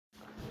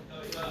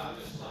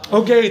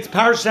Okay, it's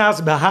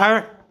Parshas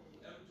Bahar.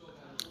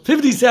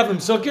 57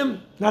 psukim,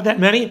 not that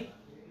many.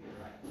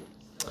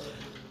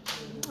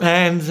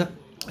 And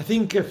I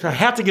think if I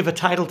had to give a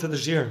title to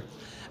this year,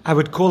 I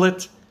would call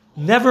it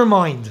Never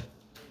Mind.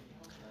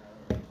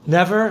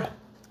 Never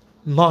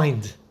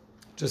Mind.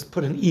 Just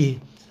put an E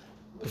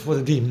before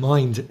the D.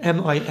 Mind.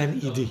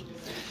 M-I-N-E-D.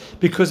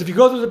 Because if you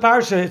go through the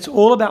parsha, it's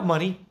all about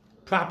money,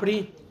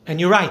 property, and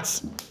your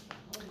rights.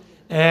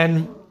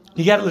 And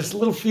you get this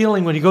little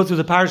feeling when you go through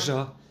the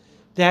parsha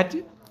that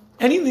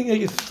anything that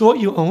you thought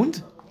you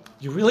owned,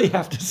 you really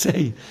have to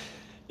say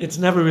it's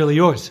never really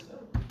yours.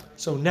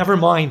 So never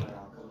mind.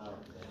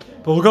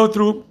 But we'll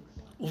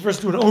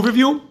first do an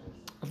overview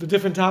of the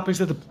different topics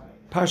that the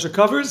parsha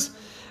covers,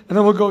 and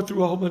then we'll go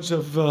through a whole bunch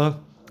of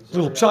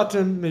little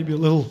pshatim, maybe a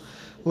little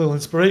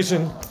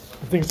inspiration,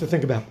 and things to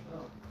think about.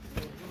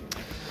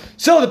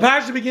 So the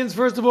parsha begins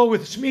first of all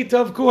with Shemitah,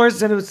 of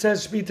course, and it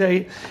says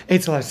Shemitah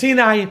Eitzel Har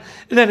Sinai, and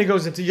then it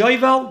goes into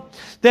Yovel.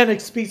 Then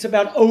it speaks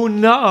about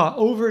Ona'ah,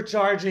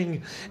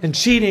 overcharging and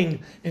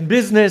cheating in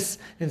business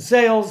and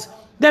sales.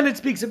 Then it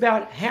speaks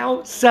about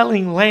how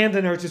selling land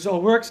in Eretz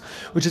Yisrael works,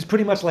 which is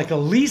pretty much like a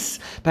lease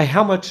by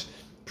how much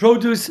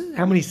produce,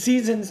 how many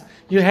seasons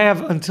you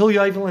have until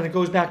Yovel, and it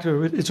goes back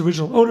to its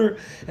original owner,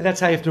 and that's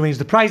how you have to arrange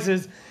the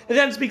prices. And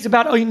then it speaks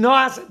about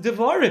Oinas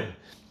Devarim,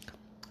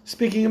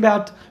 speaking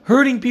about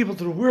hurting people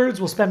through words.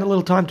 We'll spend a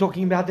little time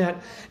talking about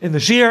that in the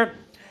Shir.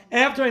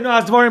 After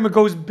Oinas Devarim, it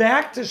goes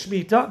back to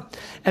Shemitah,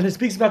 and it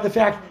speaks about the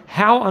fact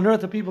how on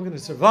earth are people going to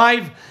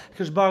survive,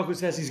 because Baruch Hu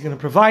says he's going to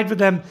provide for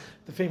them,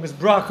 the famous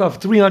bracha of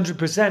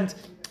 300%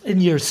 in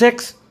year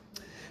 6.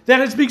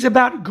 Then it speaks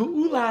about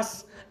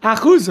Geulas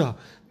Achuzah,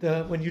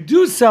 when you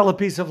do sell a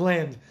piece of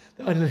land,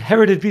 an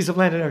inherited piece of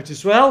land in Eretz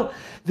Yisrael,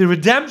 the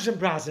redemption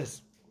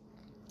process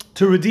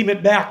to redeem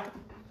it back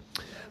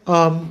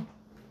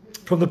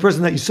from the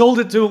person that you sold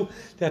it to,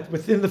 that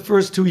within the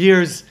first 2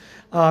 years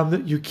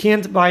you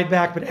can't buy it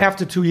back, but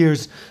after 2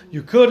 years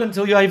you could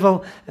until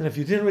Yovel, and if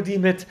you didn't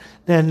redeem it,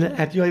 then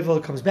at Yovel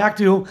it comes back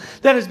to you.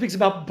 Then it speaks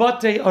about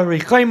Batei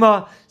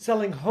Arei,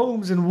 selling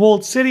homes in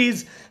walled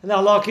cities, and the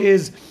halakha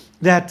is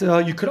that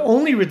you could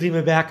only redeem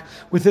it back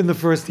within the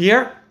first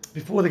year,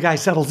 before the guy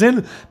settles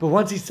in, but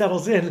once he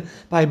settles in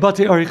by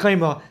Batei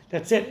Arei,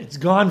 that's it, it's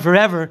gone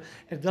forever,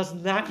 it does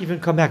not even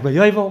come back by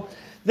Yovel.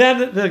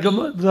 Then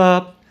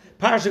the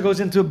Parasha goes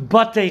into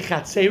Batei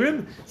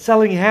Chatzerim,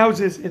 selling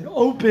houses in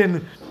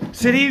open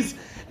cities,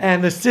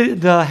 and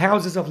the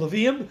houses of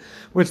Levium,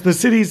 which the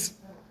cities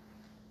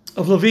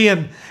of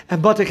Levium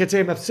and Batei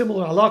Chatzerim have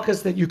similar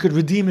halakas that you could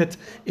redeem it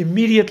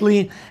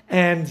immediately,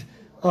 and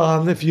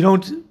if you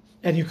don't,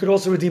 and you could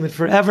also redeem it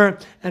forever,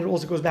 and it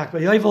also goes back by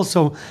Yovel.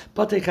 So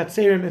Batei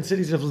Chatzerim and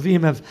cities of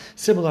Levium have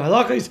similar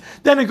halakas.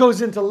 Then it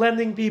goes into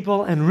lending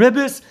people, and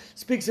Ribbis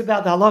speaks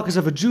about the halakas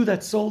of a Jew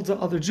that sold to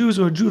other Jews,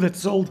 or a Jew that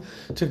sold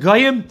to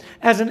Goyim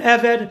as an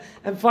Eved.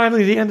 And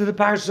finally, the end of the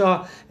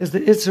parsha is the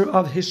Isser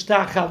of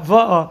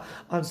Hishtachavah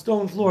on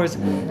stone floors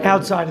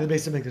outside of the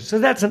Beis Hamikdash. So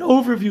that's an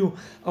overview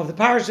of the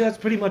parsha. That's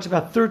pretty much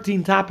about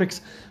 13 topics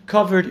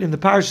covered in the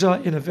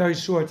parsha in a very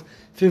short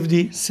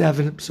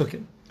 57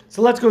 psukim.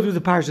 So let's go through the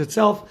parsha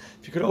itself.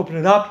 If you could open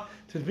it up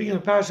to the beginning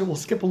of the parsha, we'll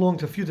skip along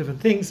to a few different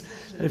things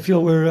that I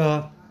feel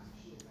were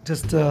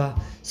just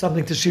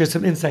something to share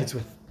some insights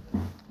with.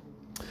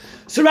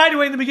 So right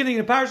away in the beginning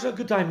of the parsha,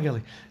 good time,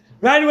 Gilly.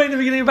 Right away in the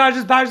beginning of the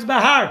parsha,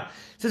 Bahar.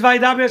 It says,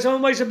 "Vayidabri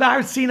Hashem Moshe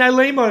Bahar Sinai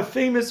Lemar."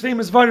 Famous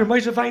writer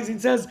Moshe Feinstein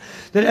says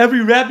that every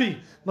Rebbe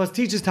must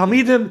teach his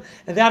Talmidim,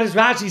 and that is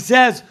Rashi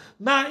says,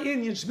 Ma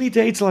inyan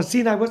Shemitah Eitzel Har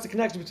Sinai. What's the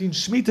connection between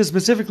Shemitah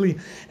specifically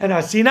and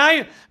Har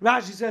Sinai?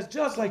 Rashi says,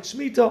 just like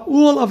Shemitah,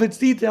 all of its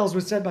details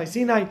were said by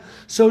Sinai,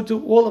 so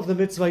too all of the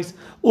mitzvahs,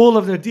 all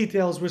of their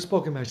details were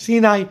spoken by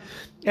Sinai.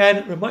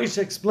 And Ramosha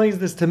explains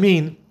this to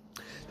mean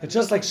that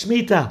just like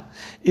Shemitah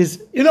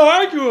is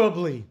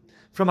inarguably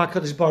from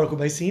HaKadosh Baruch Hu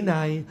by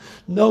Sinai,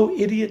 no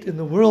idiot in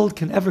the world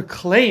can ever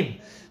claim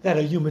that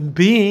a human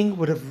being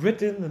would have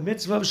written the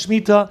mitzvah of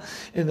Shemitah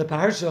in the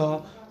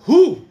parsha.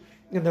 Who,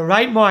 in the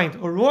right mind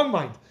or wrong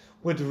mind,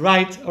 would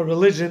write a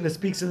religion that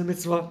speaks in the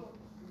mitzvah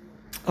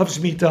of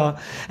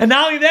Shemitah? And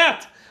not only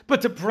that,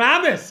 but to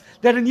promise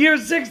that in year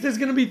 6 there's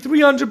going to be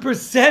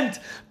 300%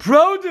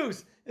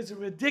 produce is a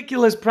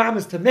ridiculous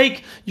promise to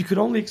make. You could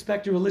only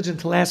expect your religion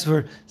to last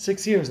for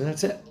 6 years, and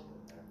that's it.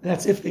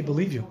 That's if they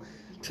believe you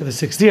to the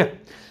 6th year.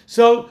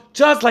 So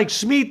just like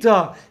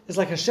Shemitah is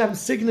like Hashem's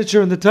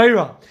signature in the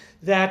Torah,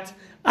 that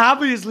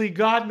obviously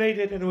God made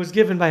it and it was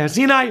given by Har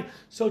Sinai,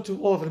 so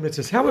to all of the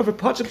mitzvahs. However,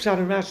 Pacham Pshat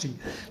and Rashi,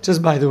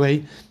 just by the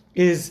way,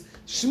 is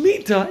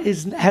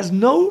Shemitah has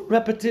no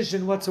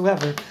repetition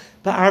whatsoever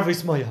by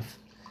Arvis Moav.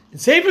 In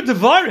Sefer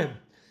Devarim,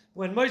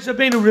 when Moshe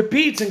Rabbeinu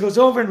repeats and goes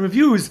over and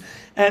reviews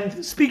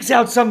and speaks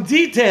out some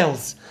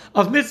details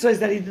of mitzvahs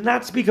that he did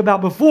not speak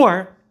about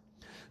before,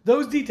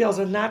 those details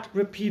are not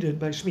repeated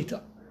by Shemitah.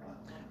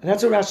 And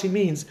that's what Rashi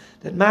means,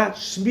 that Ma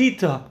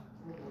Shemitah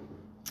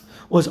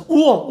was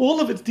all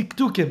of its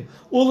diktukim,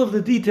 all of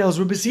the details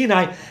were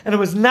b'Sinai, and it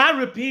was not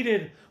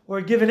repeated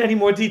or given any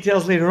more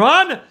details later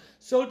on.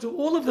 so to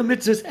all of the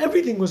mitzvahs,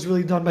 everything was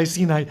really done by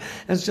Sinai, and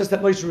it's just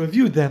that Moshe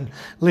reviewed them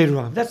later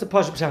on. That's the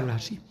Pashup Shan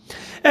Rashi.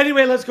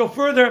 Anyway, let's go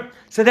further.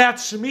 So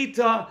that's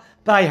Shemitah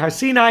by Har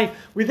Sinai.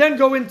 We then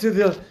go into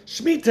the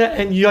Shemitah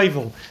and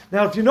Yovel.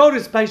 Now, if you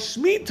notice, by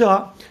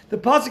Shemitah, the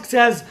pasuk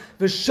says,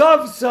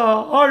 "V'shav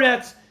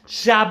sa'aretz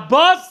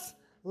Shabbos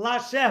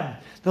Lashem."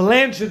 The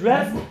land should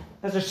rest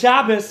as a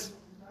Shabbos,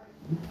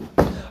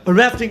 a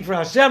resting for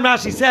Hashem.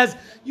 Rashi says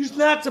you're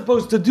not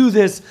supposed to do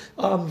this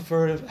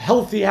for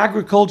healthy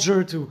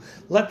agriculture, to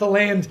let the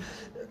land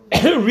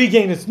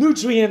regain its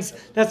nutrients.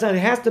 That's not. It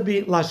has to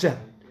be Lashem.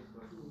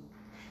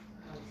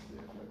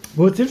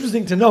 But what's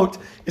interesting to note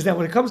is that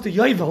when it comes to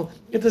Yovel,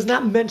 it does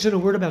not mention a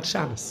word about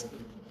Shabbos.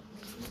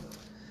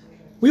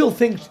 We all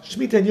think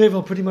Shemitah and Yovel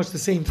are pretty much the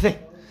same thing.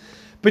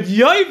 But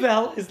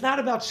Yovel is not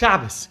about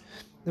Shabbos.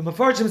 The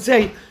Mefarshim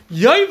say,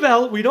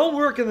 Yovel, we don't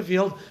work in the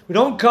field, we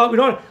don't cut, we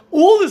don't,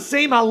 all the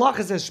same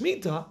halachas as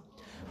Shemitah,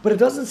 but it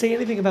doesn't say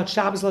anything about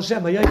Shabbos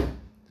Lashem, Yovel.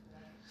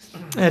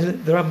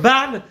 And the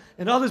Ramban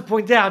and others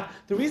point out,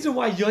 the reason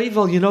why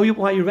Yovel, you know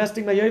why you're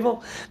resting by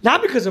Yovel?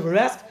 Not because of a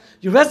rest,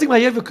 you're resting by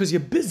Yovel because you're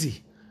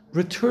busy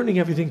returning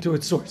everything to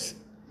its source.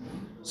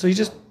 So you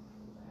just,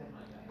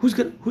 who's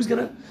gonna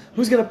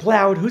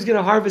plow it? Who's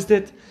gonna harvest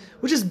it?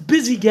 We're just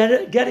busy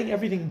getting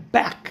everything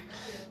back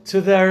to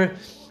their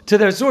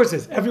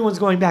sources. Everyone's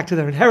going back to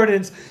their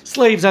inheritance.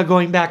 Slaves are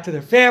going back to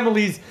their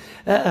families.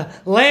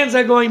 Lands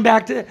are going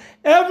back to.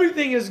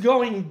 Everything is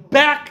going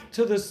back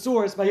to the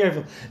source by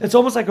Yovel. It's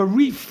almost like a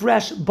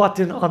refresh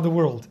button on the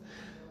world.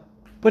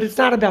 But it's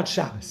not about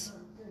Shabbos.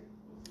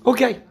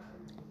 Okay.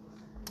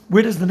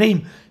 Where does the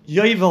name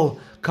Yovel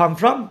come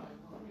from?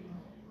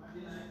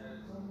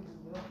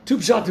 Two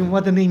pshatim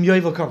what the name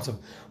Yovel comes from.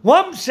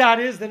 One pshat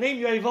is the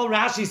name Yovel,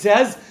 Rashi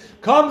says,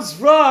 comes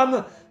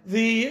from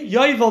the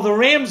Yovel, the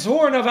ram's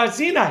horn of Har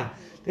Sinai.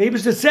 The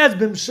Eibishter says,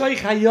 "B'mshoich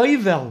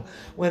haYovel,"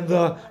 when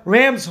the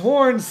ram's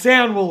horn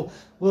sound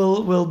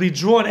will be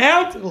drawn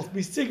out, it'll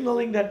be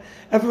signaling that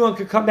everyone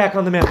could come back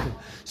on the mountain.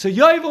 So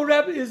Yovel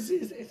Reb is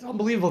it's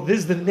unbelievable. This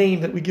is the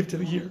name that we give to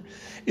the year.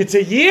 It's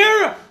a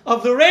year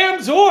of the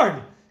ram's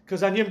horn.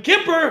 Because on Yom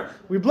Kippur,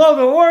 we blow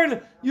the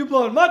horn, you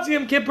blow in Matzah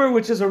Yom Kippur,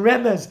 which is a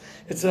remez.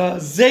 It's a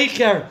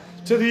zeker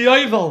to the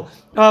Yovel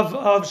of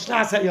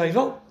Shnas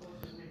HaYovel.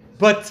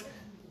 But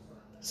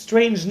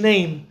strange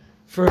name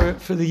for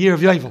the year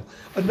of Yovel.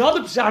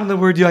 Another pshat in the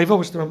word Yovel,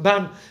 which the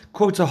Ramban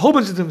quotes a whole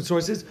bunch of different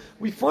sources,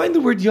 we find the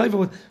word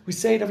Yovel, we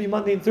say it every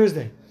Monday and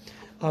Thursday.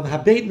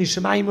 Habeit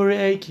mishamayim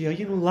urei ki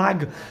hayinu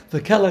lag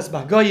v'keles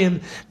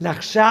b'goyim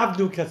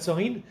nachshavdu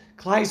katzoin.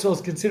 Klal Yisrael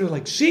is considered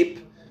like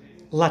sheep,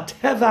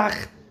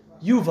 latevach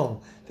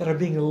Yuval, that are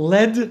being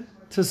led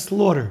to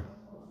slaughter.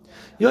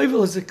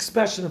 Yovel is an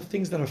expression of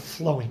things that are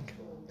flowing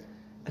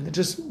and that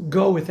just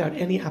go without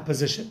any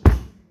opposition.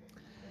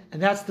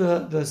 And that's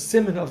the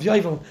siman of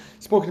Yovel,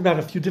 spoken about in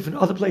a few different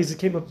other places. It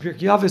came up in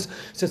Pirkei Avos,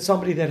 said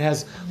somebody that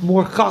has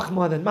more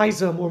chachma than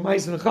maisa, more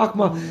maisa than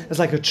chachma. It's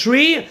like a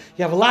tree, you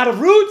have a lot of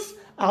roots.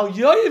 Al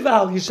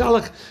Yovel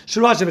Yishalach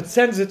Shirashav, it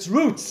sends its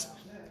roots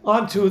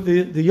onto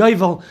the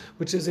Yovel,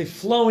 which is a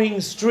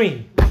flowing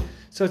stream.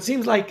 So it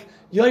seems like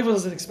Yovel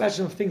is an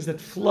expression of things that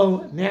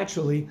flow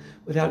naturally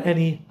without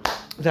any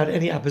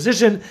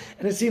opposition,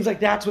 and it seems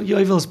like that's what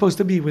Yovel is supposed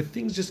to be, where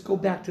things just go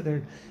back to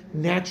their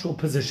natural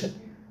position.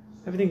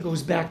 Everything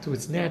goes back to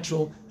its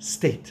natural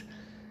state.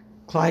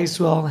 Klal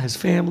Yisrael has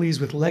families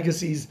with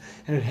legacies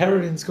and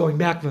inheritance going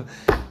back for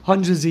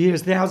hundreds of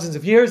years, thousands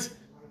of years.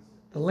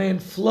 The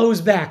land flows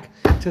back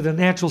to the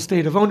natural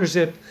state of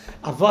ownership.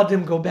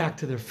 Avadim go back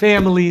to their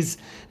families.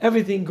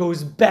 Everything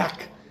goes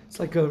back. It's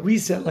like a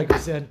reset, like I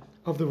said,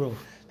 of the world.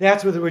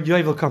 That's where the word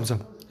Yovel comes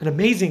from. An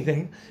amazing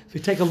thing, if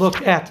you take a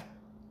look at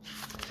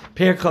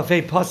Per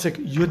Kafei Pasuk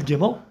Yud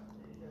Gimel,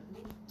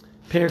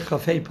 Per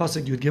Kafei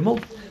Pasuk Yud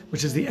Gimel,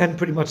 which is the end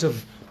pretty much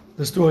of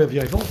the story of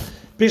Yovel.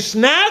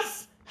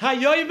 Bishnas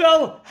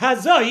HaYovel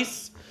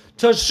Hazois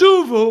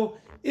Tashuvu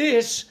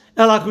Ish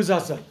El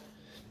Achuzasa.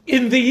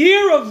 In the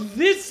year of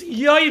this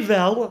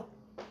Yovel,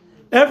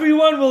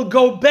 everyone will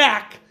go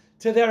back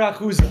to their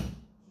Achuzah.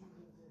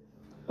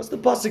 What's the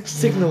pasuk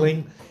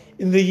signaling?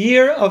 In the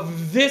year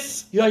of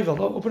this Yovel,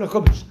 open a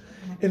chumash.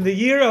 In the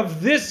year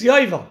of this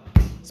Yovel,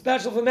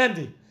 special for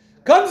Mendy,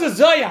 comes a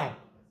Zoyar.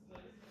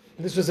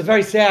 And this was a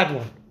very sad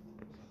one.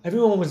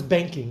 Everyone was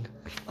banking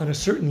on a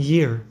certain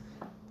year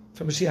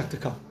for Mashiach to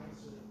come.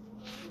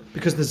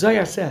 Because the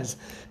Zoyar says,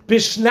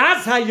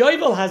 Bishnas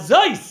HaYovel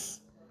Hazois,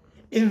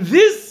 in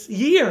this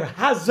year,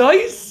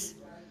 Hazois,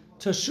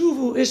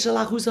 Tashuvu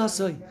Ishal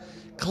Achuzasai.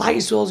 Klal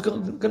Yisrael is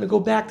going to go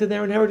back to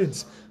their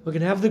inheritance. We're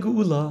going to have the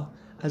Geula.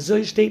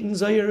 Azoy Shteten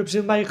Zoyar Reb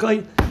Shimon Bar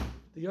Yochai.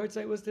 The yard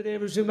site was today.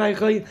 Reb Shimon Bar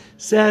Yochai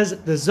says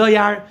the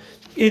Zoyar,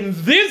 in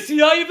this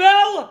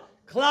Yovel,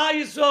 Klal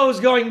Yisrael is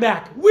going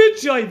back.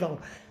 Which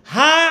Yovel?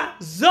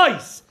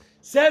 Hazois.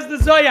 Says the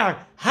Zoyar.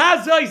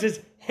 Hazois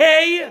is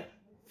Hey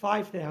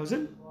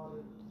 5,000.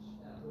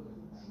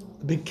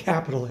 The big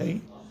capital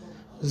Hey.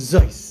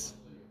 Zois.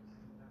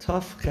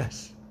 Taf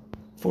Ches.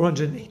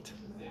 408.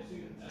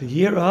 The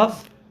year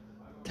of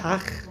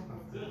Tach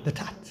the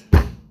Tat.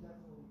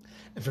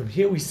 And from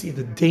here we see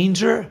the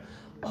danger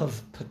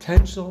of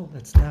potential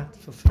that's not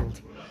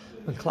fulfilled.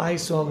 When Klai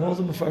saw all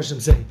the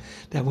Mefarshim say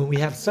that when we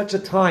have such a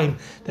time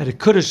that it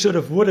could have, should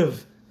have, would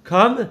have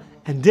come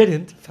and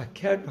didn't,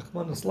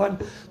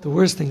 the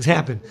worst things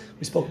happen.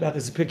 We spoke about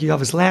this in Pirkei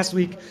Avos last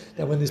week,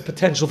 that when there's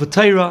potential for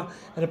Torah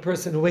and a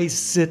person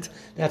wastes it,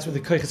 that's where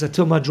the Koiches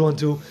HaTumah are drawn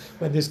to.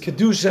 When there's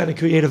Kedusha and it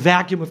creates a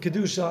vacuum of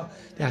Kedusha,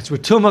 that's where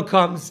Tumah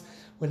comes.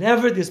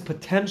 Whenever there's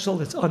potential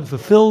that's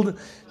unfulfilled,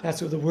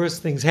 that's where the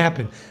worst things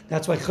happen.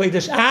 That's why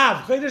Chodesh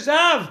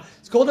Av,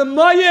 it's called a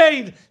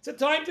Mayed. It's a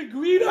time to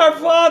greet our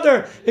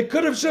Father. It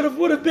could have, should have,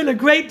 would have been a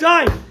great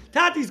time.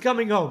 Tati's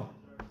coming home.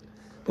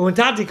 But when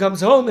Tati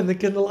comes home and the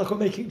Kinderlach are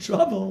making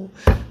trouble,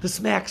 the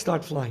smacks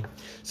start flying.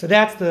 So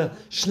that's the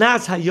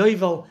Shnas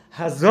HaYovel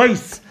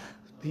HaZois,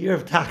 the year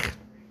of Tach.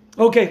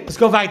 Okay, let's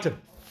go weiter.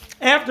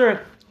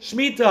 After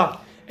Shemitah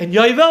and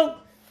Yovel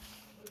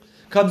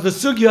comes the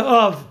sugya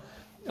of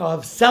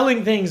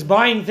selling things,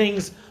 buying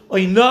things,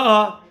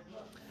 oina'ah,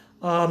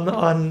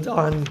 on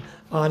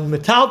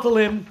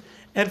metaltalim,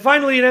 and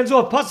finally it ends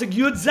off pasuk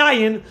Yud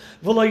Zayin,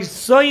 v'lo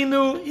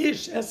yisoynu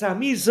ish es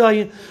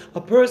hamisay,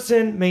 a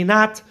person may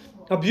not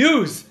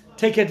abuse,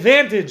 take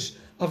advantage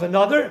of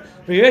another.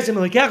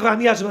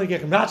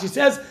 Rashi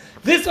says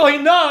this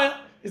oina'ah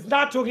is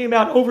not talking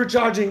about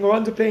overcharging or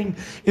underpaying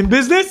in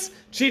business,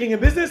 cheating in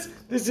business.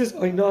 This is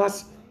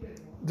oina'as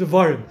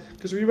devarim,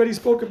 because we already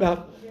spoke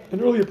about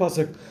an earlier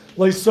pasuk,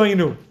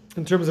 Loisoinu,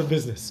 in terms of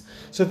business.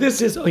 So this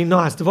is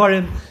Oinas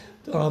Dvarim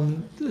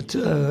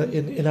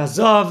in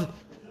Azav.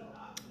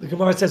 The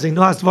Gemara says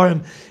Oinas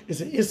Dvarim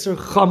is an Isser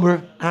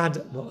Chomer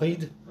Ad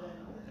Moed.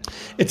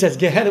 It says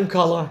Gehenim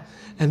Kala,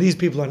 and these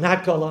people are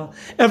not Kala.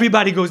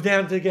 Everybody goes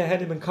down to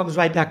Gehenim and comes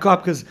right back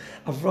up because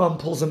Avram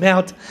pulls them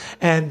out.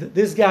 And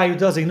this guy who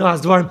does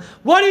Oinas Dvarim,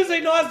 what is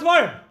Oinas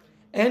Dvarim?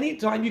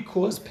 Anytime you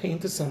cause pain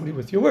to somebody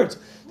with your words.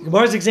 The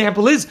Gemara's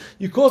example is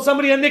you call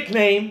somebody a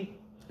nickname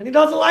and he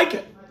doesn't like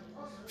it.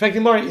 In fact,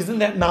 Gemara, isn't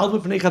that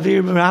Malbim Pnei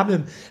Chavir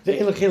Merabim the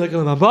Elok Elok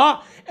Elam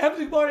Haba?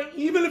 Every Gemara,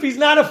 even if he's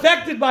not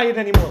affected by it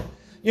anymore,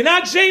 you're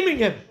not shaming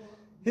him.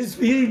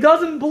 He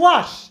doesn't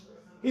blush.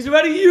 He's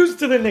already used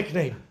to the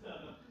nickname,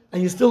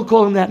 and you still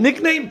call him that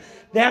nickname.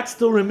 That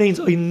still remains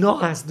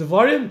Oinoas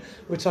Devarim,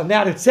 which on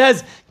that it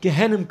says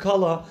Gehenim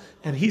Kala,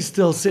 and he's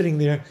still sitting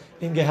there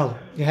in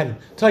Gehenim.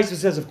 Taisa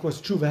says, of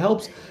course, Tshuva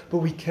helps, but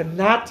we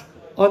cannot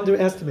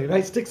underestimate,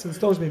 right? Sticks and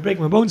stones may break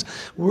my bones.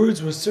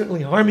 Words will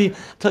certainly harm me. I'll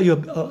tell you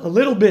a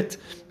little bit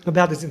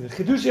about this in the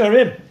Chidushei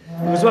Harim.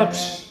 There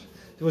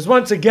was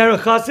once a Ger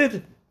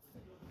Chassid.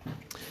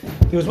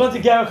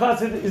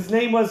 His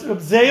name was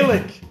Reb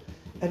Zelig,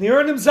 and he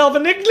earned himself a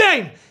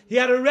nickname. He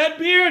had a red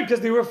beard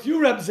because there were a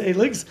few Reb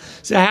Zeligs.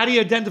 So how do you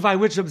identify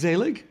which Reb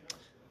Zelig?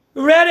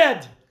 The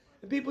redhead.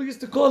 And people used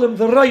to call him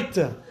the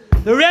Reiter,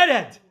 the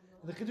redhead.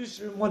 And the Chidushei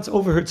Harim once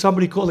overheard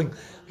somebody calling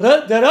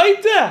the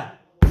Reiter.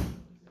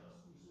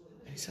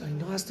 He said, I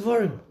know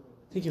Dvarim.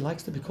 Think he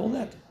likes to be called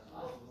that?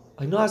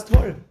 I know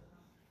Dvarim.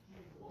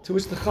 To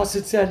which the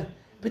Chassid said,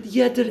 but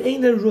yet there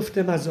ain't a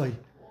Ruftem Azoy.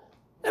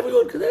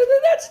 Everyone,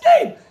 that's his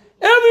name.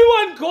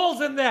 Everyone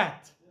calls him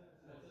that.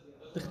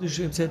 The Chidushei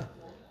Harim said,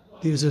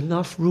 there's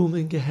enough room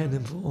in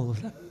Gehenim for all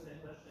of them.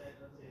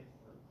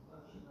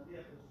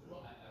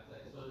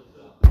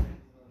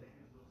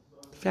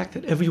 The fact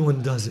that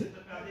everyone does it.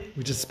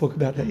 We just spoke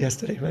about that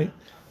yesterday, right?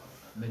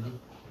 Mendy.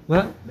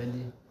 What?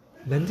 Mendy.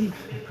 Mendy?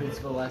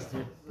 Principal last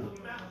year.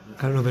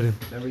 I don't know about him.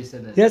 Remember he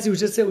said that? Yes, he was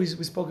just saying, we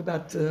spoke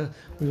about,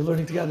 we were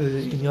learning together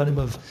in Yonim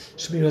of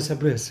Shmiras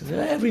Habris.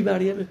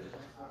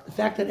 The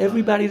fact that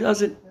everybody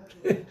does it,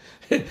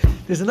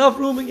 there's enough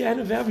room in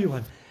Gehenim for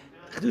everyone.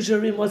 Chidushei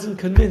Harim wasn't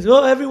convinced,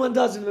 everyone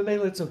does it,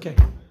 Mamela, it's okay.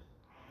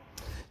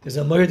 There's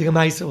a Moed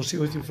Gemaisa I'll share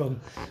with you from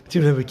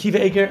between Rabbi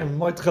Akiva Eiger and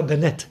Mordechai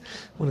Bennett,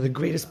 one of the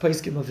greatest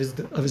poskim of his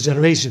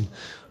generation.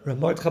 Rabbi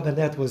Mordechai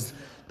Bennett was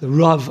the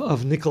Rav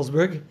of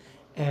Nikolsburg,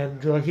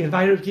 and he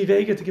invited Rabbi Akiva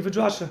Eiger to give a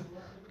drasha.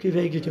 Akiva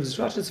Eiger gives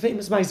a drasha, it's a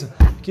famous Maisa.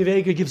 Akiva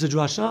Eiger gives a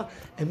drasha,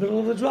 and in the middle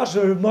of the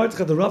drasha, Rabbi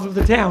Mordechai, the Rav of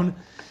the town,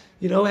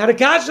 had a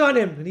kasha on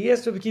him, and he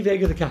asked Rabbi Akiva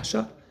Eiger the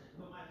kasha.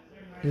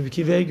 And Rabbi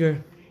Akiva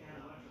Eiger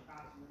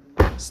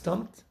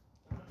stumped,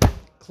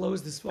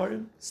 closed his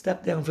svarim,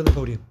 stepped down from the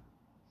podium.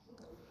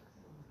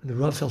 And the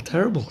Rav felt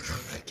terrible.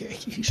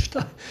 He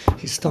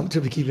stumped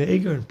Rabbi Akiva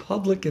Eiger in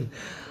public, and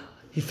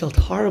he felt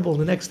horrible.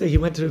 And the next day he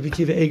went to Rabbi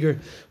Akiva Eiger,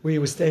 where he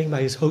was staying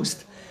by his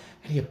host,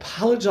 and he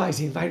apologized.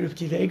 He invited Rabbi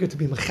Akiva Eiger to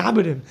be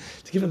mechaber him,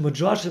 to give him a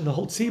drash in the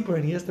whole tzibur,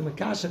 and he asked him a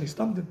kasha, and he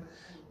stumped him.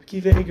 Rabbi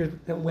Akiva Eiger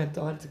then went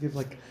on to give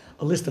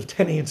a list of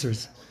 10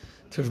 answers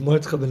to Rav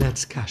Mordechai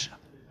Bennett's kasha.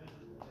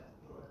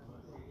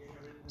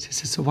 He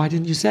said, so why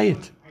didn't you say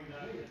it?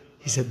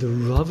 He said, the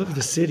Rav of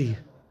the city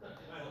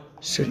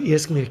should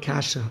ask me a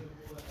kasha,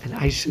 and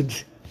I should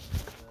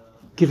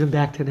give him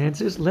back 10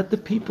 answers. Let the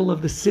people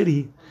of the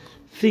city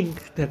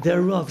think that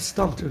their Rav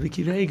stumped Rabbi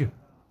Akiva Eiger.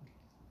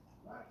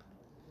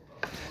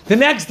 The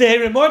next day,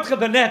 Rav Mordechai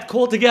Bennett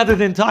called together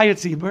the entire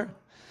tzibur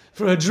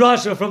for a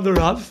drasha from the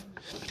Rav,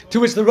 to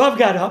which the Rav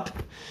got up,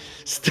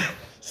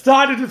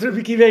 started with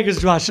Rabbi Akiva Eiger's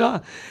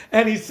drasha,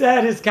 and he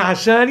said his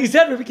kasha, and he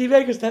said Rabbi Akiva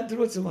Eiger's 10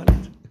 terutzim on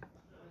it.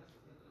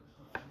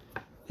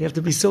 You have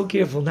to be so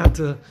careful not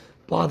to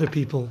bother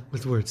people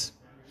with words.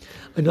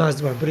 I know that's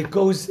the word, but it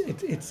goes.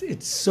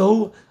 It's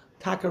so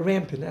taka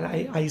rampant, and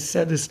I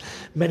said this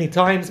many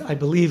times. I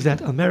believe that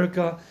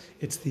America,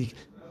 it's the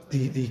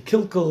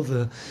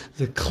kilkel,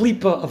 the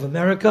klipa of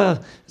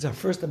America is our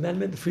First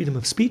Amendment, the freedom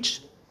of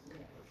speech.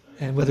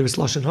 And whether it's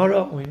Lashon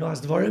Hara or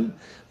Inoaz Dvarim,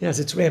 yes,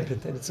 it's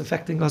rampant and it's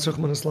affecting us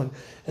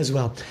as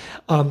well.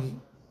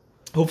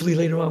 Hopefully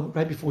later on,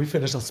 right before we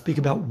finish, I'll speak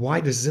about why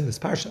this is in this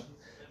parsha.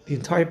 The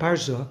entire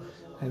parsha,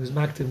 I was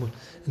maktim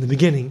in the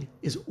beginning,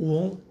 is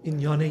all in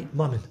Yane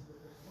Mammon.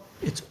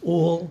 It's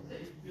all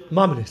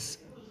mammonis,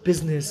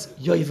 business,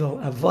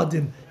 yovel,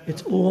 avodim.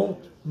 It's all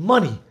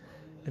money.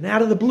 And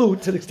out of the blue,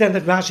 to the extent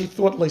that Rashi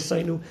thought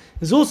Leisainu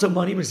is also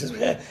money, but he says,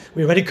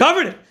 we already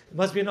covered it. It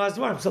must be a Noah's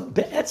Dvarim. So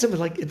Be'etzim is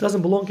like, it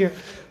doesn't belong here.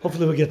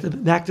 Hopefully we'll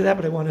get back to that,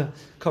 but I want to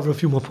cover a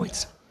few more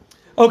points.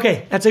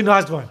 Okay, that's a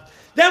Noah's Dvarim.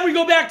 Then we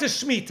go back to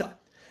Shemitah.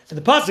 And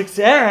the pasuk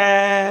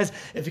says,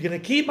 if you're going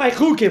to keep my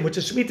chukim, which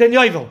is Shemitah and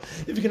Yovel,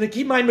 if you're going to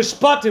keep my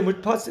mishpatim, which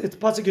it's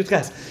pasuk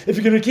Yudches, if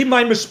you're going to keep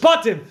my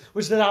mishpatim,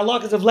 which is the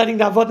halakas of letting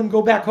the avodim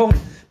go back home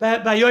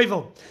by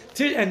Yovel,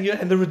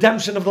 and the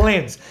redemption of the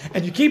lands,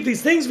 and you keep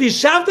these things,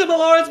 v'yishavtem al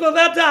haaretz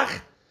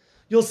b'vetach,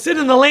 you'll sit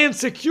in the land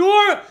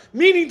secure,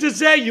 meaning to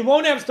say you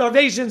won't have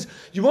starvations,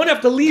 you won't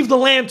have to leave the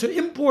land to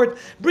import,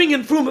 bring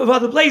in fruit of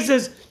other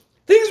places.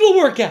 Things will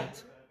work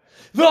out.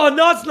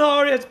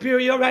 It's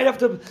period, right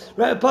after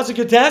pasuk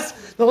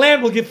Yudches, the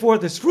land will give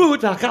forth its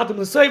fruit.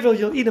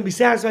 You'll eat and be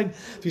satisfied.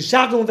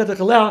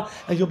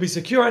 And you'll be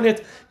secure in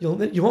it.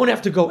 You won't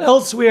have to go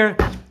elsewhere.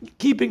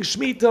 Keeping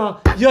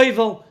Shemitah,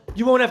 Yovel,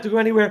 you won't have to go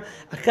anywhere.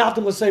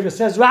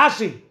 Says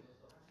Rashi,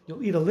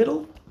 you'll eat a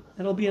little, and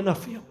it'll be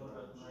enough for you.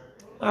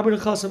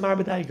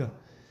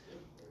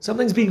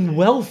 Something's being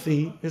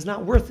wealthy is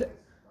not worth it.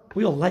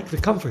 We all like the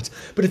comforts,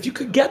 but if you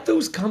could get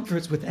those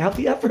comforts without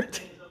the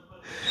effort.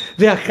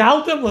 That's the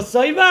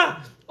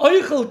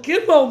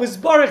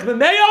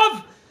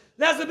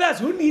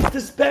best. Who needs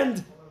to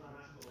spend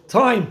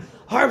time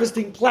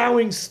harvesting,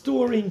 plowing,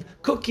 storing,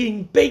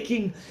 cooking,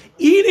 baking,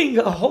 eating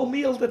a whole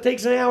meal that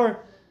takes an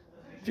hour?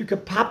 If you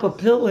could pop a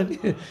pill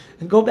and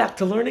go back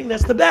to learning,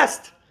 that's the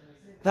best.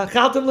 Then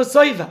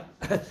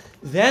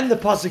the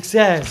pasuk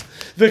says,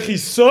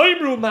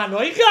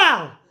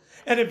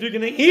 and if you're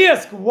going to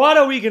ask, what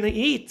are we going to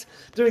eat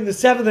during the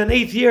 7th and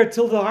 8th year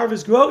till the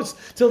harvest grows,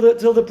 till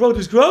the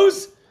produce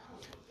grows?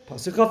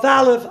 Pasuk Chaf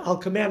Aleph, I'll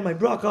command my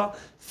bracha,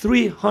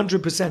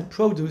 300%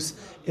 produce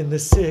in the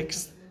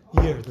 6th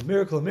year. The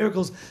miracle of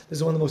miracles. This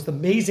is one of the most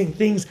amazing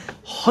things.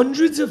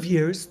 Hundreds of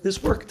years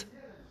this worked.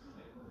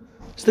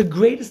 It's the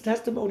greatest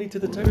testimony to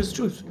the Torah's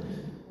truth.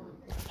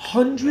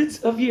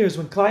 Hundreds of years,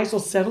 when Klal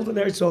Yisrael settled in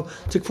Eretz Yisrael,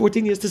 it took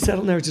 14 years to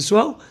settle in Eretz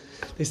Yisrael.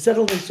 They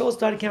settled in Eretz Yisrael,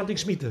 started counting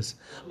Shemitahs.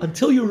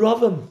 Until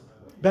Yeravam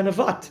ben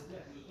Nevat,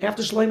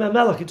 after Shlomo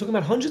HaMelech, it took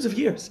about hundreds of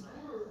years.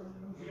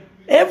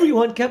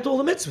 Everyone kept all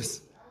the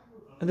mitzvahs.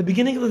 And the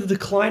beginning of the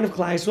decline of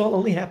Klal Yisrael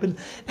only happened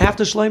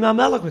after Shlomo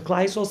HaMelech, when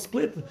Klal Yisrael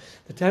split,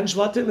 the 10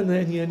 Shvatim and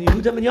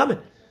Yehudim and Yamin.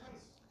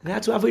 And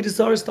that's when Avodah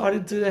Zarah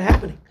started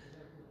happening.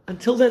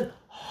 Until then,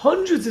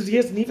 hundreds of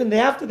years, and even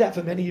after that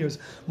for many years,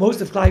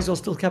 most of Klal Yisrael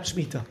still kept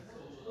Shemitah.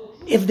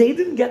 If they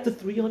didn't get the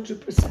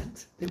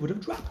 300%, they would have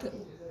dropped it.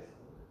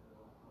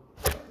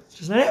 It's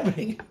just not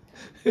happening.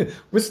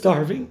 We're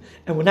starving,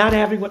 and we're not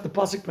having what the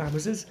pasuk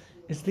promises.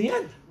 It's the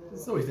end.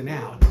 It's always an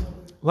out.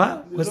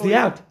 What? What's the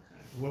out?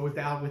 What was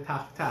the out with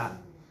Tachtat?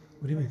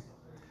 What do you mean?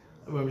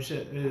 First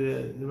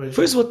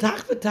First of all,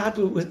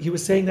 Tachvat, he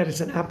was saying that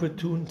it's an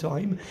opportune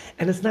time,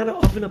 and it's not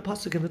often a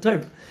pasuk in the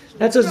Torah.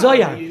 That's a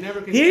Zoya.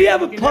 Here you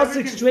have a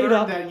pasuk straight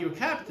up. That you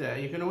kept it.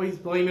 You can always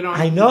blame it on.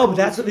 I know, but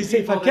that's what they say.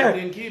 If I care.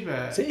 Didn't keep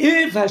it. So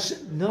if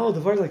Hashem, no,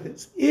 the word like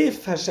this.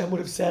 If Hashem would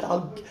have said,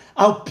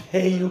 "I'll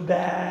pay you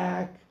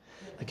back,"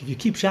 like if you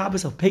keep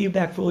Shabbos, I'll pay you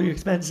back for all your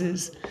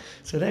expenses.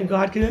 So then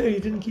God could, you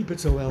didn't keep it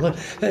so well, and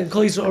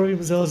Klal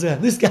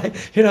Yisrael, this guy,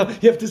 you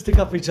have to stick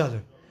up for each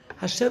other.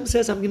 Hashem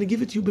says, I'm going to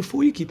give it to you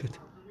before you keep it.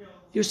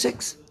 You're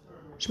 6.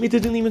 Shemitah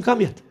didn't even come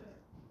yet.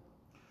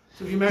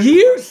 So if you measure,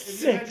 Year if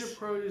 6. you measure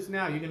produce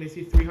now, you're going to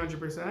see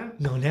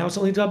 300%? No, now it's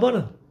only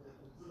D'Rabbanan.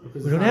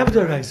 We don't have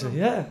D'Oraisa,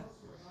 yeah.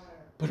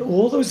 But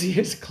all those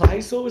years, Klal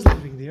Yisrael was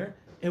living there.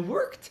 It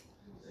worked.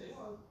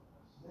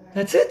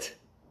 That's it.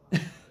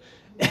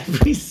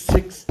 Every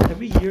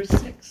year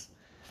 6.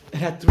 It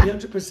had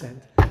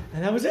 300%.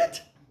 And that was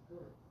it.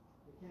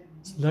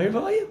 It's no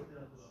volume.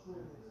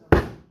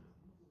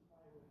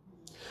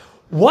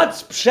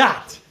 What's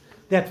pshat?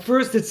 That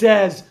first it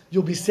says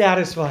you'll be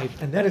satisfied,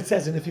 and then it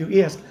says, and if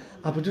you ask,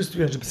 I'll produce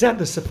 300%.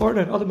 The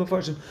Sephardim and other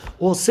Mefarshim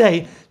all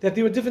say that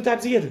there were different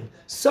types of Yidden.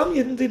 Some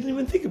Yidden didn't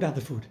even think about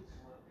the food,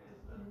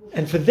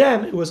 and for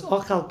them it was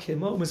Achal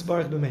Kimo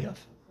Misbarach B'Meyav.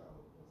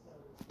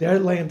 Their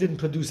land didn't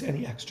produce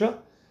any extra;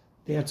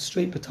 they had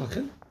straight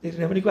B'tachin. They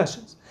didn't have any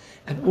questions,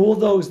 and all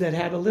those that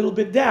had a little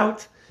bit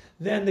doubt,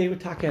 then they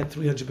would talk at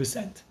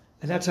 300%.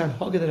 And that's our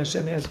haggadah that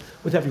Hashem has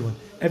with everyone.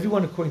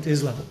 Everyone according to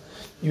his level.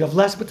 You have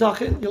less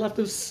betachin, you'll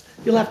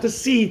have to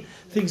see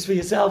things for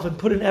yourself and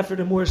put in effort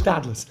and more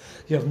ishtadlus.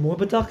 You have more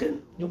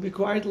betachin, you'll be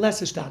required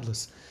less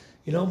ishtadlus.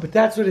 But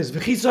that's what it is.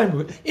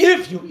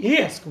 If you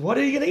ask, what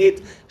are you going to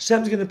eat?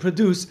 Hashem's going to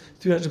produce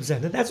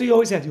 300%. And that's what you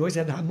always had. You always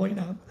had the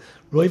Hamoinam,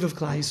 Roiv of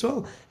Klal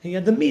Yisrael, and you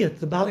had the Miyat,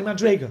 the Bali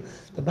Madrega.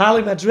 The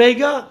Bali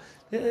Madrega,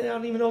 I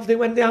don't even know if they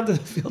went down to the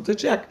field to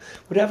check.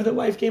 Whatever the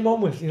wife came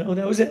home with,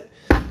 that was it.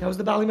 That was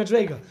the Bali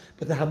Madrega.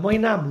 But the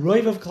Hamoinam,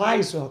 Roiv of Klal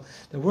Yisrael,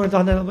 that weren't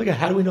on that.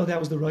 How do we know that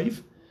was the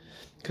Roiv?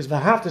 Because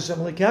V'ahavta Shem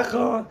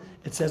Lekecha,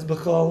 it says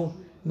B'chol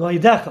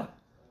Noidecha.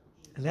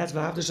 And that's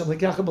V'ahavta Shem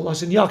Lekecha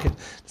B'lashon Yachid.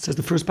 It says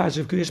the first passage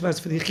of Kriyash Mas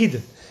for the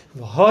Yechidim.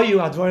 V'hoyu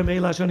Advarim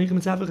Eila Shani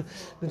Mitzaveh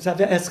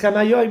Eschem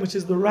Hayoyim, which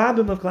is the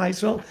Rabbim of Klal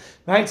Yisrael.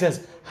 Right? It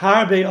says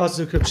Harbe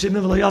Asu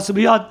Kribshimim V'lo Yasu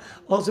B'yad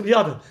also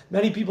B'yadim.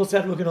 Many people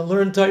said we're going to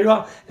learn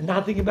Torah and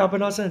not thinking about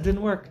Parnasa, and it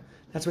didn't work.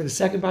 That's why the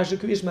second passage of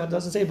Kriyash Mas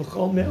doesn't say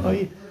B'chol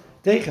Me'oi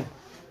Decha.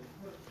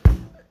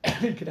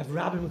 You could have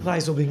Rabbim of Klal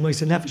Yisrael being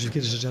Moisei Nefesh of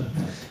Kiddush Hashem,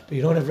 but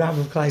you don't have Rabbim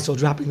of Klal Yisrael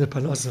dropping the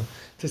Parnasa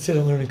to sit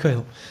and learn in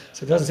Koil.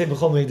 So it doesn't say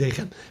B'chol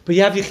Me'edechem. But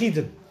you have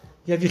Yechidim.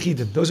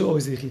 Those are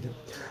always the Yechidim.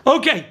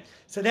 Okay,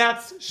 so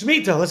that's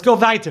Shemitah. Let's go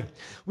weiter.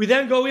 We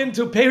then go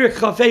into Perek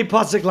Chafei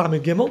Pasuk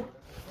Lamed Gimel.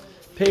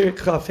 Perek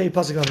Chafei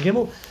Pasuk Lamed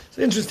Gimel. It's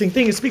an interesting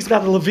thing. It speaks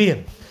about the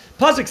Leviim.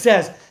 Pasuk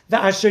says,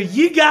 V'asher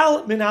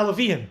yigal min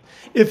ha-Leviim.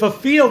 If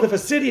a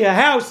city, a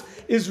house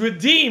is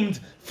redeemed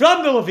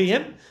from the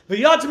Leviim, it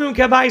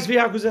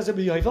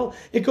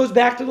goes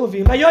back to the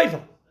Leviim by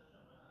Yovel.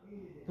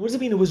 What does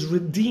it mean? It was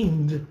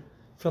redeemed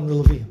from the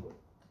Leviim.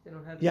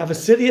 You have a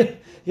city.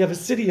 You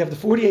have the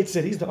 48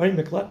 cities, the Arim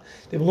Mikla.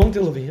 They belong to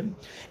the Leviim.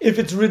 If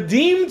it's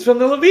redeemed from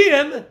the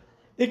Leviim,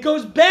 it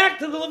goes back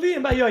to the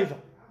Leviim by Yovel.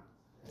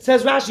 It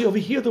says Rashi over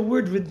here. The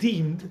word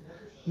redeemed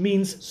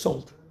means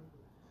sold.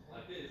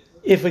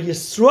 If a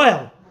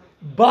Yisrael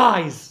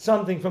buys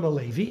something from a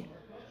Levi,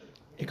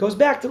 it goes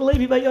back to the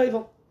Levi by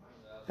Yovel.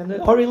 And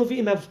the Ari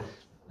Levim have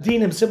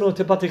dinim similar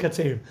to Batei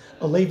Chatzerim.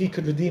 A Levi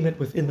could redeem it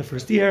within the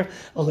first year.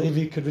 A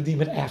Levi could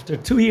redeem it after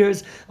 2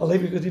 years. A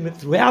Levi could redeem it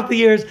throughout the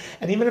years.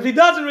 And even if he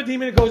doesn't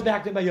redeem it, it goes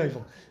back to by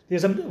Yovel.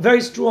 There's a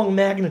very strong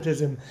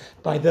magnetism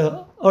by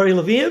the Ari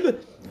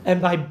Levim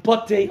and by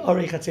Batei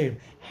Ari Chatzerim.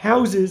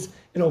 Houses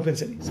in open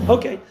cities.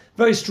 Okay,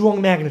 very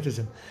strong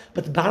magnetism.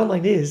 But the bottom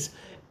line is,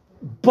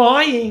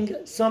 buying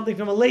something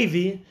from a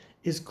Levi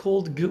is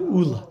called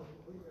Geula.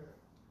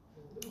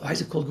 Why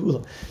is it called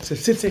Geula? So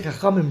Sitzei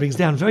Chachamim brings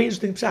down very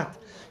interesting pshat.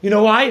 You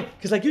know why?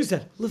 Because like you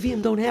said,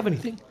 Leviim don't have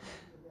anything.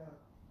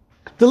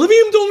 The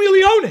Leviim don't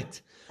really own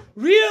it.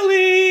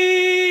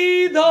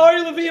 Really, the Ari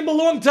Leviim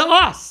belong to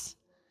us.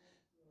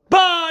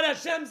 But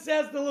Hashem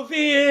says the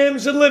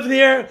Leviim should live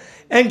there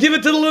and give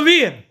it to the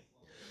Leviim.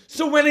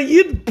 So when a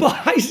Yid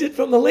buys it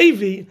from the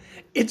Levi,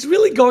 it's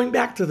really going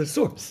back to the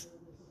source.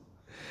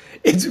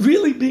 It's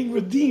really being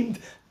redeemed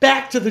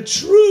back to the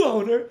true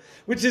owner,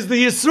 which is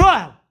the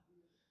Yisrael.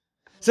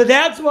 So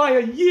that's why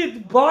a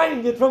Yid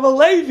buying it from a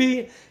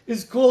Levi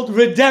is called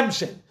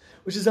redemption,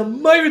 which is a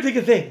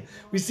myrdic thing.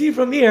 We see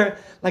from here,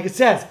 like it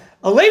says,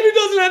 a Levi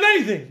doesn't have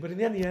anything, but in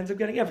the end he ends up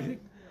getting everything.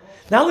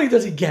 Not only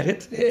does he get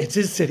it, it's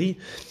his city,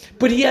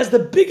 but he has the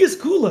biggest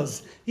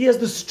kulas. He has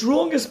the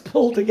strongest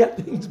pull to get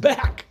things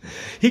back.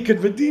 He could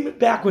redeem it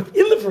back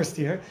within the first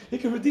year. He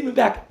could redeem it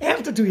back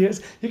after 2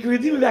 years. He could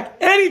redeem it back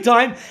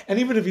anytime. And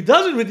even if he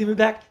doesn't redeem it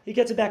back, he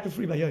gets it back for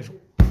free by Yovel.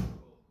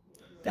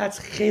 That's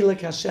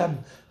Chelek Hashem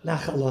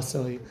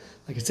Nachalasoi.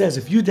 Like it says,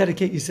 if you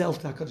dedicate yourself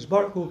to HaKadosh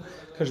Baruch Hu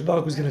is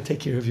going to take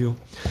care of you.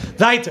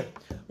 Weiter.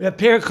 We have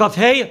Perek Chaf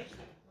Hei,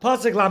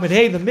 Pasuk Lamed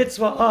Hei, the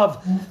mitzvah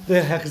of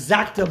the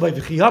Hechzakta by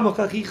V'chiyamoch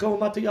Achicha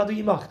U'mata Yadu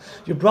Yimach.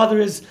 Your brother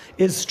is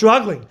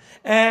struggling,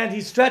 and he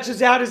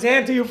stretches out his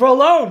hand to you for a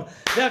loan.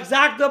 The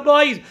Hechzakta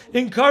by,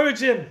 encourage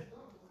him.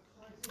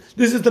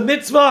 This is the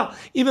mitzvah.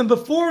 Even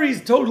before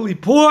he's totally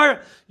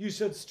poor, you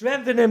should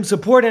strengthen him,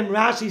 support him.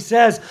 Rashi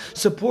says,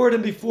 support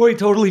him before he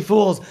totally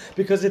falls,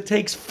 because it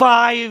takes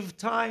 5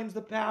 times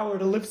the power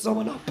to lift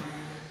someone up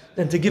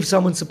than to give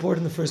someone support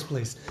in the first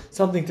place.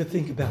 Something to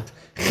think about.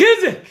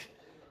 Chizik,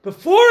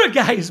 before a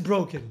guy is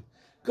broken,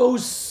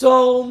 goes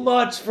so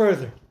much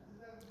further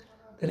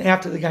than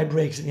after the guy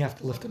breaks and you have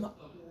to lift him up.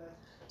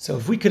 So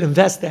if we could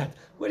invest that,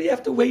 what do you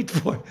have to wait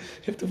for? You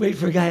have to wait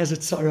for a guy who has a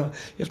tzara.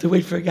 You have to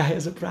wait for a guy who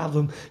has a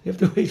problem. You have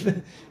to wait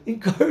for...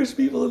 Encourage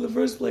people in the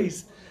first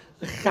place.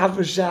 A chaver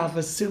shaf,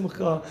 a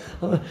simcha,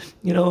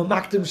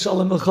 maktim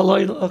shalom, a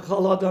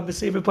chaladam, a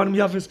sefer panim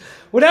yafis.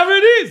 Whatever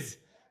it is.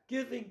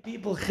 Giving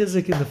people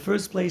chizik in the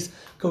first place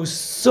goes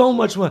so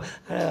much more.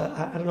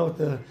 I don't know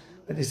what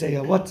they say,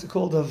 what's it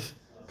called of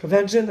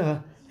prevention?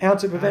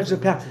 Ounce of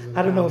prevention.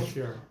 I don't know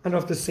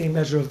if the same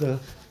measure of the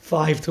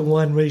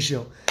 5-to-1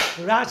 ratio.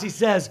 The Rashi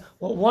says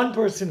what one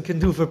person can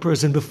do for a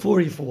person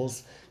before he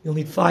falls, you'll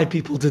need 5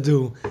 people to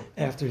do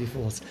after he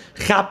falls.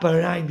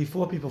 Chaparain,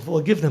 before people fall,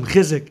 give them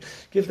chizik,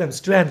 give them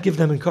strength, give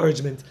them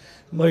encouragement.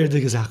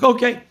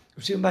 Okay,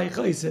 Shimon Bar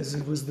Yochai says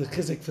it was the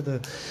chizik for the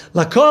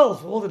lakol,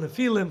 for all the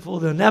nefilim, for all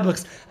the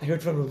nebuchs. I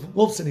heard from Rav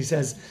Wolfson, he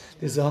says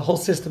there's a whole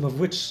system of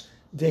which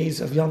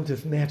days of Yom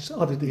Tif match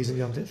other days of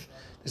Yom Tif.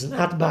 There's an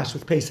atbash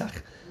with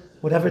Pesach.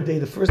 Whatever day,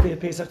 the first day of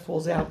Pesach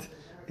falls out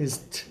is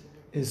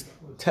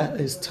tough,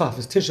 is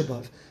Tisha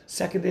B'Av.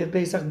 Second day of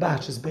Pesach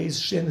bash is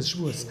Beis Shin is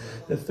Shavuos.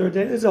 The third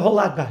day is a whole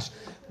lot bash.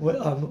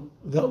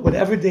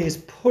 Whatever day is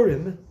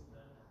Purim,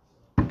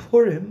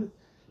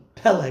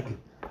 Peleg.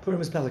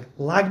 Purim is Peleg.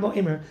 Lag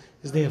BaOmer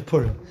is day of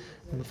Purim.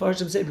 And the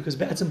Farshim say because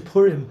B'atzim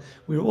Purim,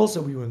 we were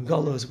in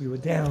Golos, we were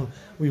down,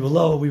 we were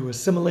low, we were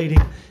assimilating.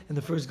 In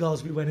the first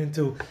Golos we went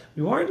into,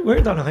 we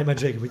weren't on a high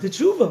madrega. We did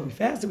tshuva, we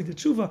fasted, we did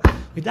tshuva,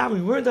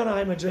 we weren't on a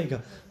high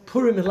madrega.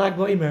 Purim and Lag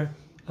BaOmer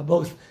are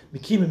both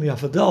Mikimim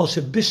Yafadal,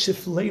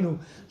 Shebishif Leinu,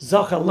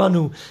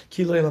 Zachalanu,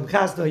 Kilo Elam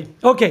Chazdai.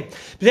 Okay,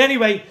 but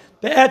anyway,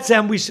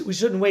 Be'etzem, we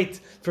shouldn't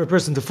wait for a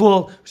person to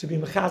fall. We should be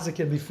mechazik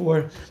and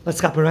before. Let's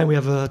hop around. We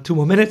have 2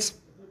 more minutes.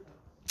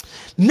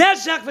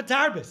 Neshach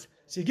v'tarbis.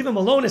 So you give him a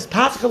loan as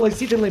paschal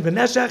leisitin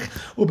lebeneshach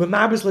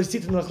ubemarbis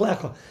leisitin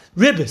lechlecha.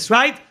 Ribbis,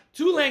 right?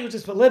 2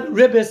 languages for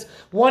ribbis.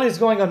 One is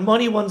going on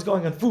money, one's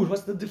going on food.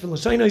 What's the different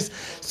lashonos?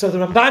 So the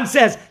Ramban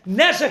says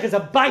neshach is a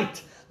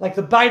bite, like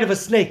the bite of a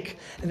snake,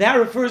 and that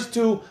refers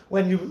to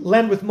when you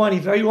lend with money.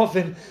 Very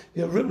often,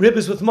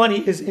 ribbis with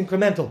money is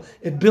incremental.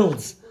 It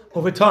builds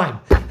over time.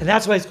 And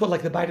that's why it's called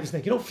like the bite of a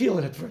snake. You don't feel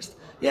it at first.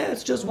 Yeah,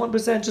 it's just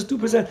 1%, just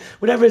 2%,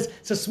 whatever it is.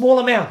 It's a small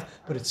amount,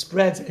 but it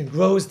spreads and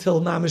grows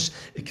till mamish,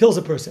 it kills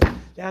a person.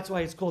 That's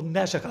why it's called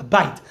neshach, a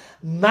bite.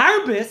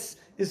 Marbis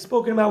is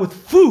spoken about with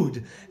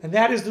food, and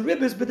that is the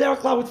ribbis, but they're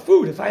with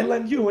food. If I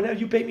lend you and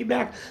you pay me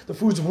back, the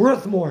food's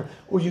worth more,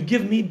 or you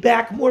give me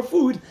back more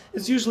food,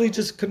 it's usually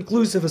just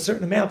conclusive, a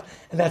certain amount,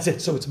 and that's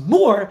it. So it's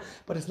more,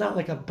 but it's not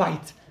like a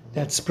bite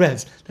that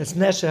spreads. That's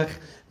neshach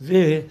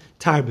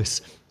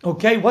v'tarbis.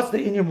 Okay, what's the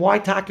inyan? Why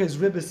taka is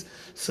ribbis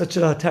such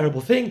a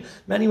terrible thing?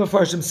 Many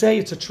Mefarshim say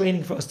it's a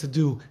training for us to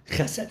do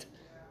chesed.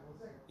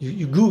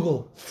 You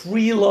Google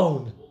free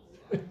loan.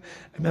 I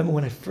remember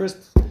when I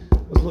first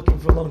was looking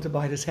for a loan to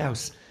buy this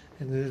house,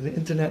 and the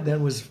internet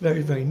then was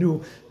very, very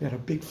new. We had a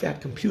big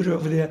fat computer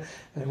over there,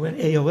 and I went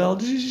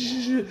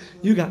AOL,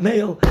 you got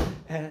mail,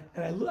 and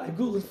I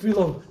Googled free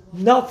loan.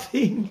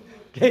 Nothing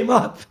came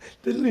up.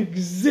 Didn't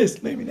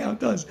exist. Maybe now it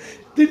does.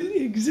 Didn't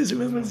exist.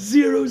 Remember,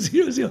 0,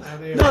 0, 0.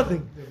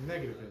 Nothing. They have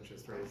negative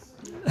interest rates.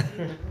 I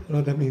don't know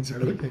what that means.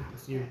 Okay.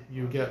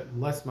 You get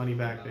less money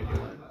back than you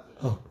lend.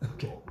 Oh,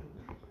 okay.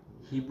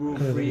 Hebrew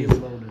free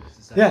loan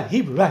society. Yeah,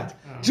 Hebrew, right.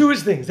 Oh. Jewish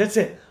things, that's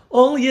it.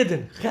 Only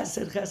Yidden.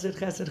 Chesed, chesed,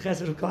 chesed,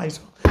 chesed of Klal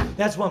Yisrael.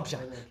 That's one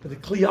pshat. But the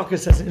Kli Yakar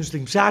says an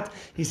interesting pshat.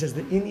 He says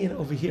the Indian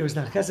over here is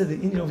not chesed, the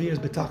Indian over here is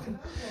betaken.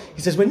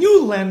 He says when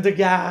you lend a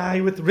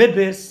guy with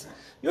ribbis,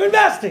 you're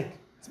investing.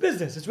 It's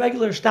business. It's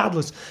regular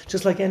shtadlus,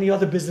 just like any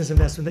other business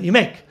investment that you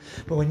make.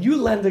 But when you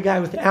lend a guy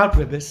without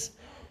ribbis,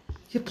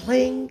 you're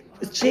playing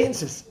with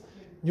chances.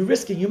 You're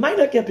risking. You might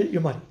not get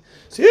your money.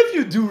 So if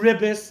you do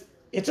ribbis,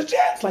 it's a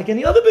chance, like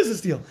any other business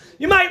deal.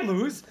 You might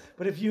lose,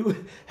 but if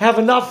you have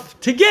enough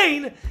to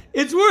gain,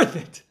 it's worth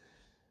it.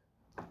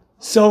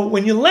 So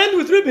when you lend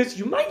with ribbis,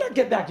 you might not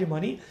get back your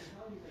money,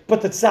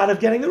 but the tzad of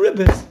getting the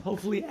ribbis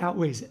hopefully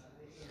outweighs it.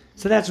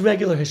 So that's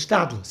regular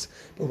hishtadlus.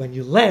 But when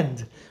you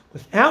lend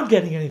without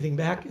getting anything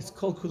back, it's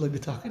called kulei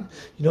b'tachen.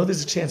 You know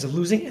there's a chance of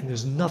losing, and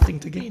there's nothing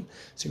to gain.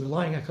 So you're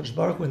relying on Kadosh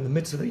Baruch Hu in the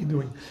mitzvah that you're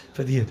doing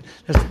for the Yid.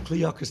 That's the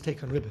Kli Yakar's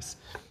take on ribbis.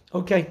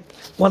 Okay,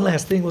 one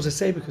last thing we'll just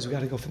say because we got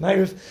to go for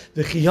Ma'ariv.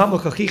 V'chiyamu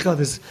chachicha,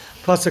 this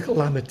pasuk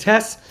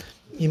lametes,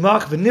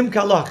 imach v'nim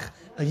kalach,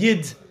 a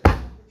Yid.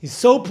 He's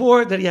so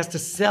poor that he has to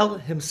sell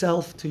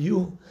himself to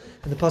you.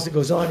 And the pasuk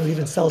goes on, he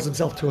even sells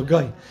himself to a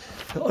guy.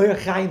 The Oyer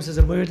Chaim says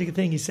a murder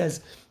thing. He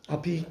says,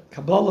 Api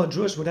Kabbalah,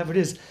 Jewish, whatever it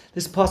is,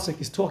 this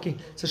pasuk is talking.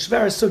 It's a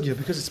shvera sugya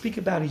because it speaks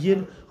about a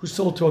Yid who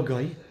sold to a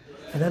guy,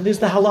 and then there's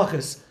the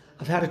halachas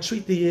of how to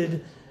treat the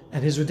Yid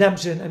and his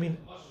redemption. I mean,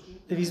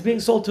 if he's being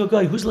sold to a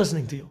guy, who's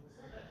listening to you?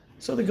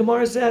 So the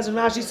Gemara says, and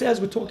Rashi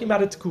says, we're talking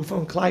about a tekufa,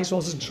 and Klal Yisrael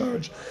is in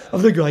charge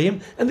of the goyim,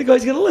 and the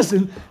guy's going to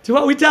listen to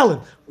what we tell him.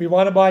 We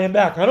want to buy him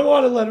back. I don't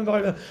want to let him buy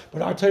him back.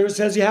 But our Torah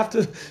says you have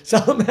to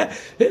sell him back.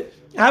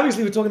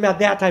 Obviously, we're talking about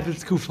that type of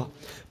tekufa.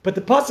 But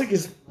the pasuk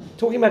is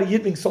talking about a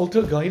Yid being sold to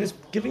a guy, and it's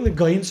giving the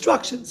guy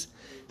instructions.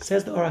 It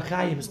says the Orach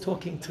Chaim is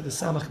talking to the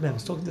Samach Mem,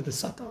 it's talking to the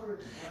Satan,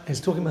 and it's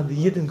talking about the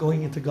Yidden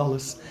going into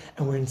Galus,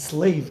 and we're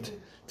enslaved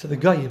to the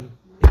goyim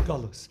in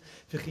Galus.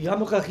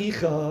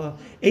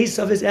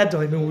 Esav is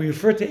Edom, and we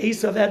refer to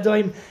Esav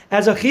Edom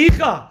as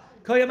Achicha.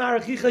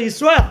 Koyamar Achicha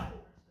Yisrael.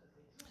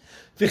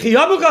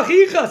 V'chiyamuch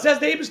Achicha, says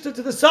the Eibishter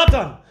to the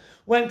Satan,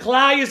 when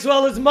Klal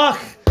Yisrael is mach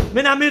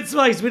min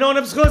ha-mitzvahs, we don't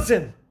have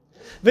schusim.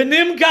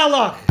 V'nim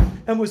galach,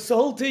 and we're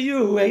sold to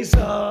you,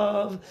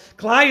 Esav.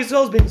 Klal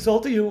Yisrael is being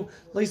sold to you.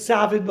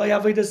 Leisavid by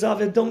avodas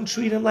avid. Don't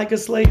treat him like a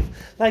slave,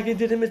 like they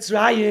did in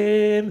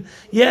Mitzrayim.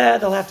 Yeah,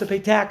 they'll have to pay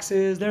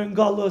taxes. They're in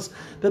Galus.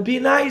 But be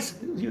nice.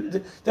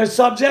 They're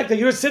subject. They're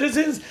your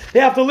citizens. They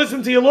have to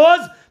listen to your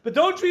laws. But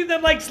don't treat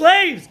them like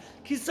slaves.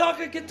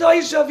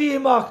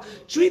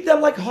 Treat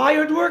them like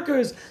hired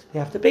workers. They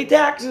have to pay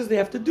taxes, they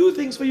have to do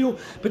things for you,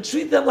 but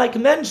treat them like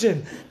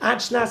mentioned.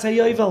 And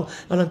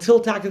until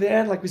Taka the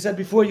end, like we said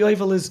before,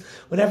 Yovel is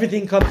when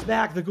everything comes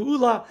back, the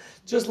Geula,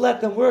 just let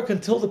them work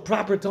until the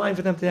proper time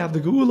for them to have the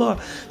Geula.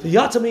 The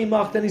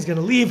Yatamimach, then he's going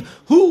to leave.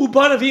 Hu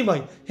Ubanav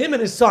Imai, him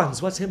and his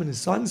sons. What's him and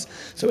his sons?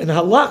 So in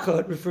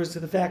Halakha, it refers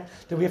to the fact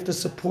that we have to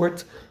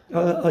support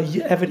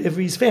Eved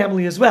Ivri's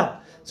family as well.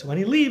 So when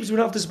he leaves, we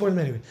don't have to support him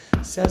anyway.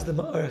 Says the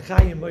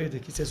Chaim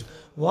Moedik, he says,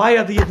 why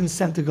are the Yidden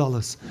sent to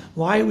Galus?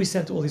 Why are we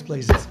sent to all these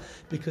places?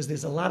 Because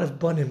there's a lot of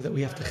banim that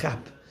we have to chap.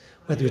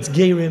 Whether it's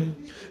Gerim,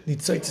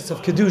 Nitzoitzes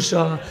of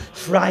Kedusha,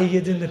 Fry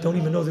Yidden that don't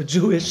even know they're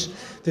Jewish.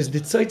 There's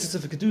Nitzoitzes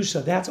of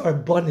Kedusha, that's our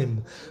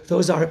banim.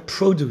 Those are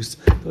produce.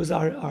 Those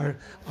are our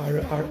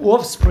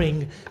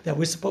offspring that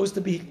we're supposed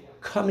to be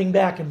coming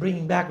back and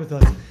bringing back with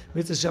us.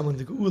 Mitzvah Shem, when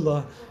the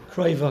Geula,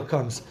 Kroiva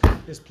comes.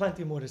 There's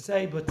plenty more to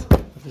say, but I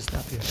have to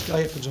stop here.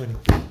 Shkaya for joining.